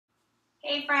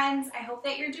Hey friends, I hope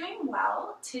that you're doing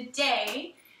well.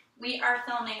 Today we are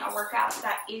filming a workout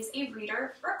that is a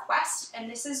reader request, and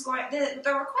this is the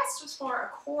request was for a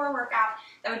core workout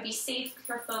that would be safe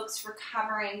for folks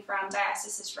recovering from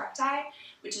diastasis recti,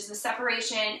 which is the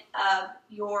separation of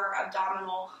your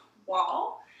abdominal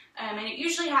wall. And it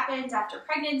usually happens after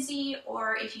pregnancy,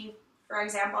 or if you, for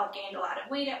example, have gained a lot of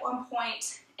weight at one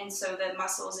point, and so the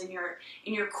muscles in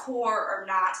your core are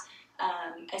not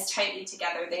as tightly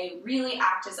together. They really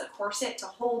act as a corset to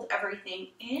hold everything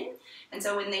in, and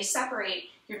so when they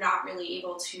separate, you're not really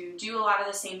able to do a lot of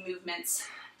the same movements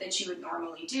that you would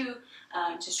normally do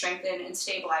to strengthen and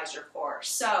stabilize your core.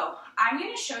 So I'm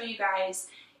going to show you guys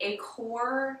a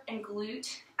core and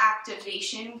glute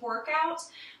activation workout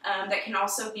that can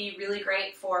also be really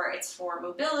great for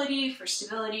mobility, for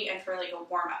stability, and for like a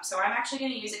warm-up. So I'm actually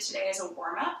going to use it today as a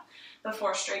warm-up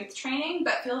before strength training,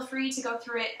 but feel free to go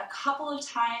through it a couple of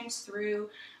times through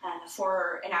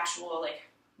for an actual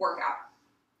workout.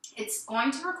 It's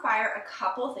going to require a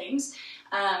couple things.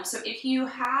 So if you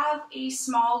have a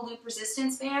small loop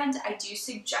resistance band, I do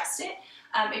suggest it.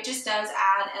 It just does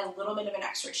add a little bit of an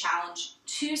extra challenge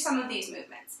to some of these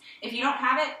movements. If you don't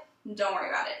have it, don't worry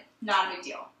about it. Not a big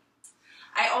deal.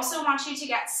 I also want you to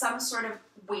get some sort of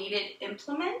weighted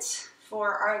implement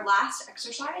for our last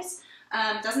exercise.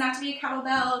 Doesn't have to be a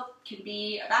kettlebell, can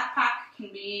be a backpack,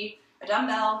 can be a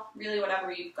dumbbell, really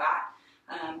whatever you've got.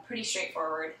 Pretty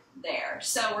straightforward there.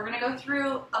 So we're going to go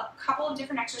through a couple of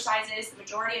different exercises. The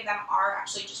majority of them are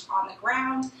actually just on the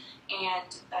ground,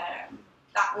 and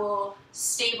that will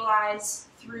stabilize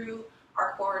through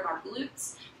our core and our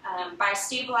glutes. By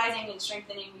stabilizing and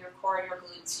strengthening your core and your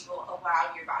glutes, you will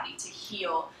allow your body to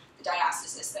heal the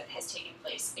diastasis that has taken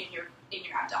place in your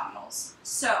abdominals.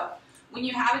 So when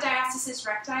you have a diastasis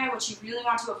recti, what you really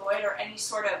want to avoid are any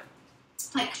sort of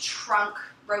trunk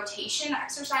rotation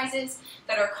exercises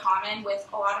that are common with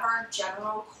a lot of our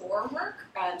general core work.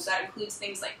 So that includes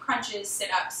things like crunches,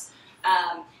 sit-ups,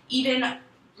 even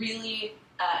really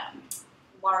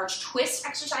large twist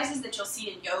exercises that you'll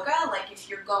see in yoga, like if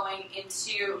you're going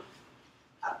into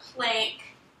a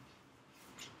plank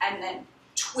and then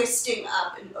twisting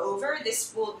up and over.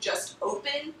 This will just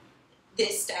open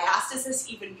this diastasis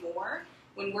even more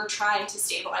when we're trying to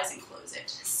stabilize and close it.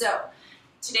 So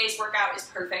today's workout is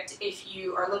perfect if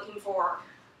you are looking for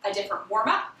a different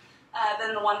warm-up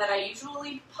than the one that I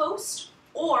usually post,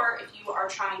 or if you are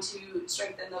trying to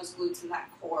strengthen those glutes and that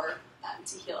core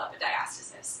to heal up a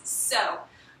diastasis. So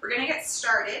we're going to get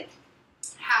started.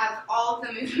 Have all of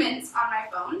the movements on my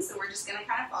phone, so we're just going to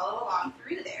kind of follow along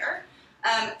through there.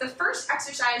 The first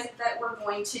exercise that we're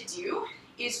going to do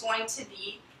is going to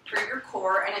be for your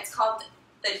core, and it's called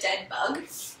the dead bug,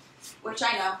 which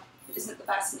I know isn't the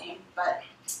best name, but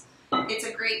it's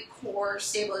a great core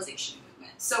stabilization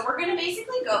movement. So we're going to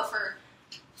basically go for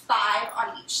 5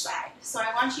 on each side. So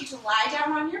I want you to lie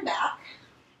down on your back,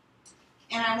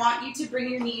 and I want you to bring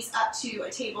your knees up to a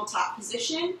tabletop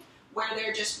position where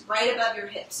they're just right above your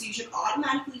hips. So you should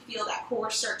automatically feel that core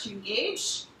start to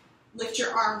engage. Lift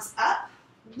your arms up,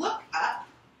 look up,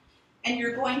 and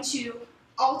you're going to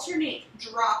alternate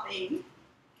dropping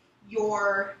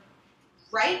your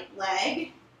right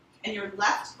leg and your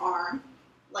left arm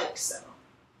like so.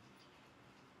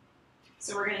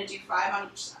 So we're going to do 5 on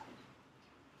each side.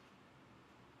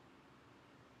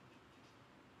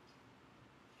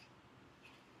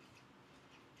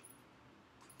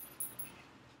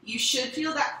 You should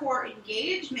feel that core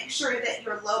engage. Make sure that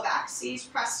your low back stays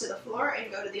pressed to the floor,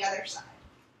 and go to the other side.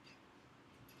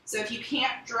 So if you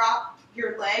can't drop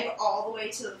your leg all the way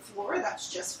to the floor,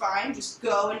 that's just fine. Just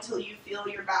go until you feel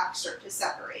your back start to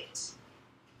separate.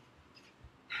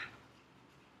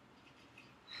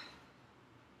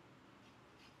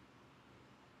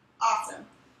 Awesome.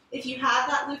 If you have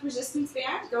that loop resistance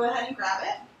band, go ahead and grab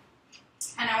it.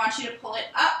 And I want you to pull it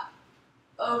up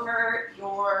over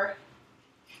your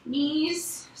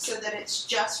knees so that it's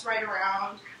just right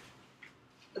around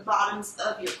the bottoms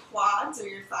of your quads or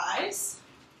your thighs.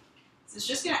 So it's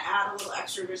just going to add a little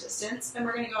extra resistance, and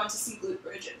we're going to go into some glute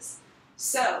bridges.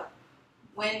 So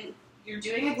when you're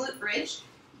doing a glute bridge,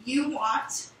 you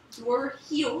want your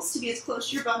heels to be as close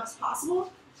to your bum as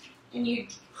possible, and you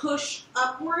push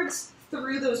upwards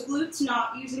through those glutes,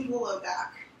 not using the low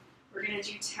back. We're going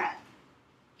to do 10.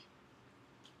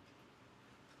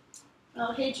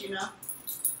 Oh, hey, Juno.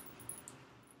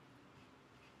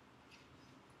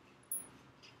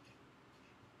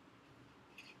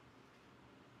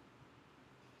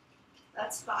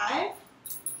 That's 5.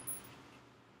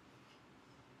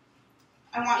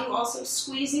 I want you also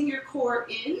squeezing your core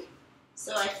in,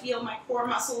 so I feel my core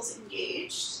muscles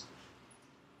engaged.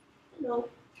 Hello.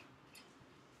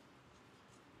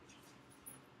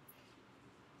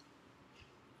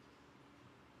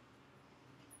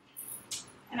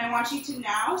 I want you to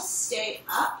now stay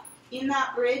up in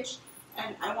that bridge,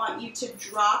 and I want you to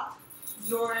drop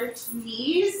your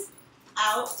knees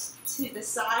out to the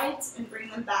sides and bring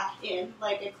them back in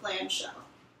like a clamshell.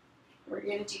 We're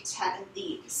going to do 10 of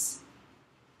these.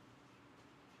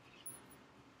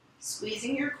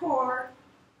 Squeezing your core.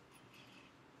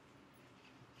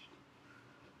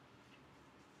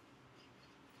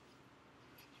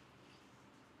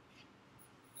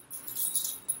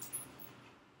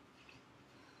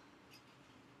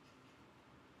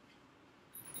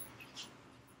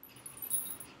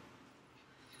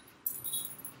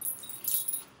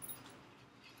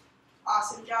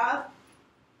 Awesome job.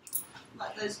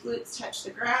 Let those glutes touch the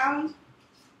ground.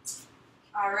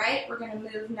 All right, we're going to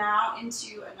move now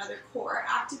into another core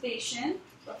activation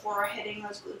before we're hitting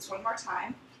those glutes one more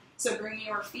time. So bring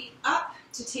your feet up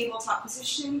to tabletop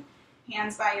position,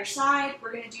 hands by your side.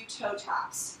 We're going to do toe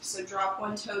taps. So drop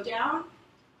one toe down,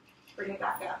 bring it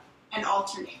back up, and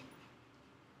alternate.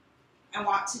 I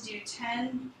want to do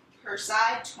 10 per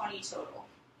side, 20 total.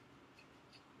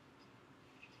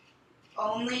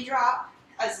 Only drop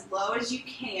as low as you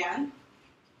can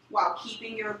while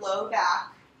keeping your low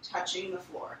back touching the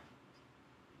floor.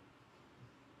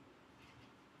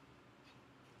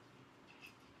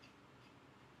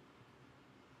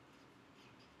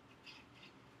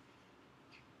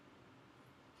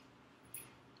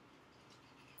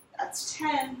 That's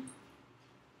 10.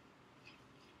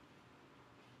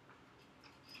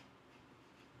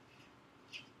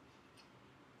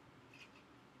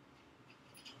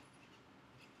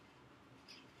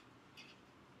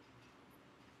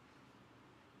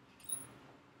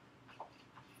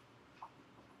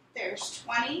 There's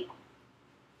 20.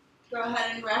 Go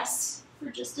ahead and rest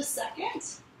for just a second.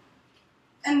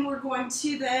 And we're going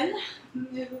to then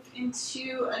move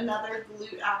into another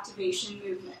glute activation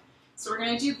movement. So we're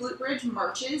going to do glute bridge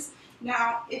marches.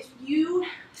 Now, if you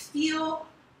feel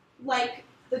like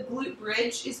the glute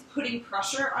bridge is putting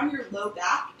pressure on your low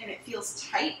back and it feels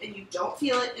tight and you don't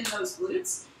feel it in those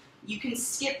glutes, you can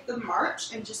skip the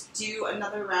march and just do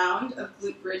another round of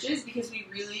glute bridges, because we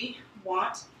really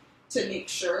want to make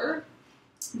sure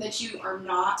that you are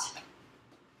not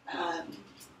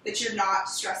you're not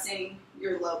stressing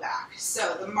your low back.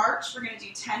 So the march, we're going to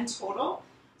do 10 total.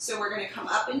 So we're going to come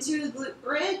up into the glute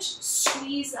bridge,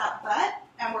 squeeze that butt,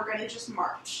 and we're going to just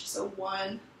march. So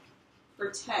 1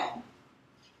 for 10.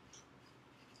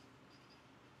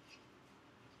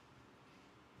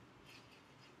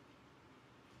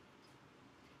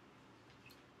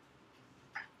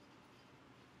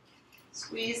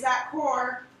 Squeeze that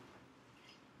core.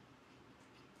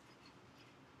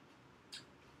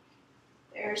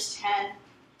 There's 10.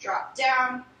 Drop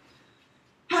down.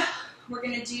 We're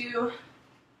going to do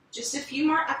just a few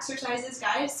more exercises,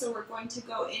 guys. So we're going to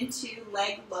go into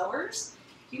leg lowers.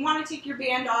 If you want to take your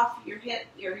band off your hip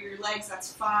or your legs,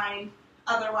 that's fine.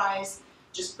 Otherwise,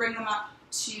 just bring them up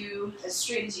to as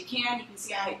straight as you can. You can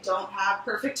see I don't have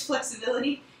perfect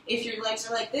flexibility. If your legs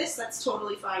are like this, that's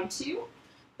totally fine too.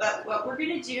 But what we're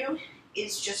going to do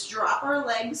is just drop our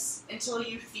legs until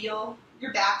you feel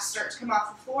your back start to come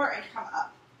off the floor and come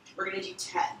up. We're going to do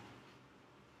 10.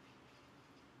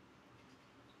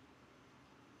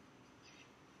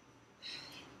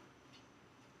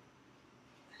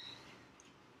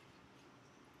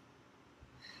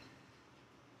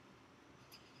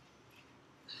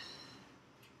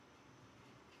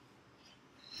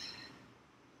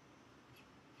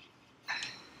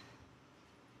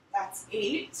 That's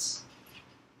 8.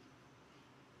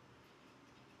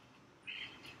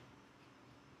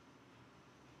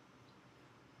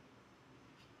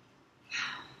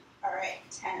 All right,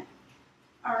 10.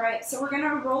 All right, so we're going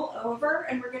to roll over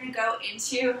and we're going to go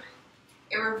into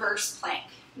a reverse plank.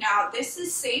 Now, this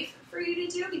is safe for you to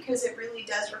do because it really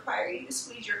does require you to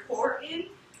squeeze your core in.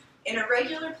 In a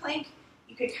regular plank,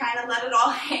 you could kind of let it all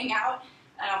hang out,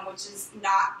 which is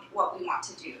not what we want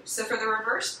to do. So for the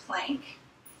reverse plank,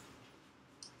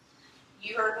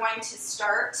 you are going to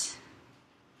start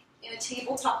in a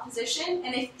tabletop position,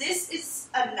 and if this is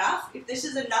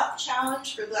enough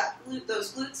challenge for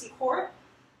those glutes and core,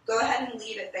 go ahead and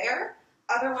leave it there.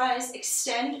 Otherwise,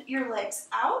 extend your legs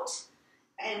out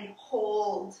and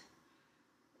hold.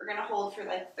 We're going to hold for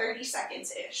like 30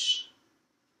 seconds-ish.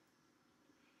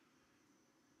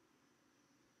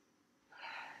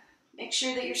 Make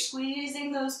sure that you're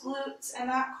squeezing those glutes and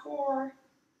that core.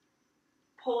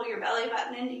 Pull your belly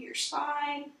button into your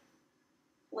spine,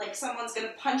 like someone's going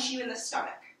to punch you in the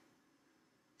stomach.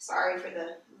 Sorry for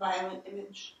the violent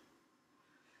image.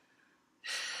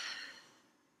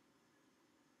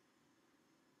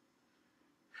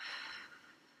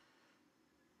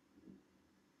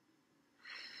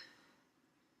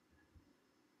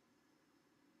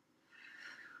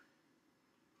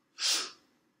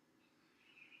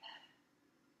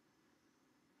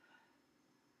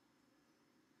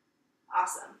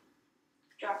 Awesome.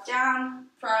 Drop down.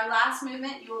 For our last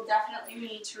movement, you will definitely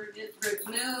need to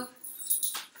remove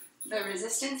the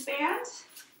resistance band.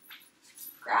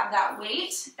 Grab that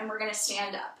weight, and we're gonna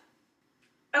stand up.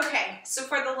 Okay, so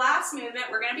for the last movement,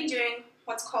 we're gonna be doing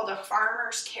what's called a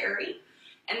farmer's carry.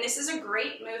 And this is a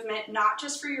great movement, not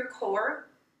just for your core,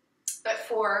 but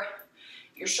for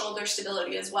your shoulder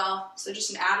stability as well. So just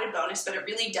an added bonus, but it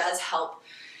really does help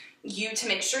you to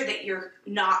make sure that you're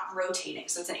not rotating.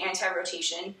 So it's an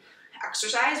anti-rotation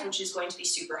exercise, which is going to be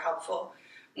super helpful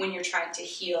when you're trying to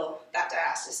heal that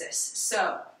diastasis.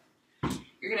 So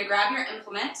you're gonna grab your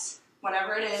implement,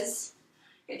 whatever it is.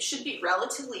 It should be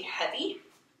relatively heavy.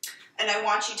 And I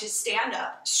want you to stand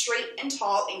up straight and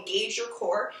tall, engage your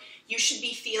core. You should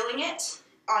be feeling it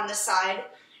on the side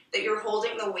that you're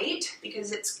holding the weight,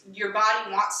 because your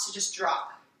body wants to just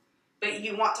drop, but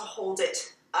you want to hold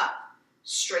it up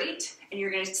straight, and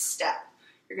you're gonna step,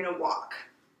 you're gonna walk.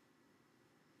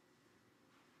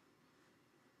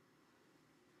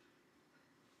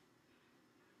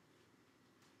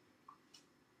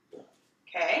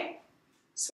 Okay?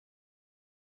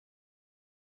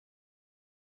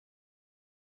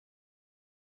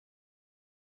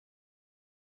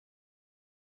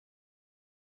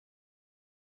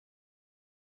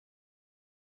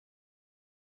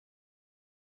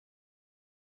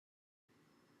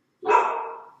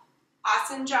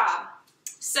 Awesome job.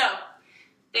 So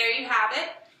there you have it,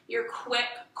 your quick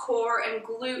core and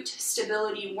glute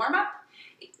stability warm-up.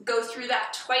 Go through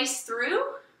that twice through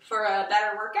for a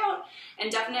better workout,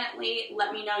 and definitely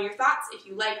let me know your thoughts. If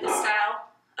you like this style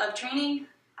of training,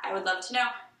 I would love to know.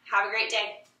 Have a great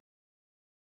day.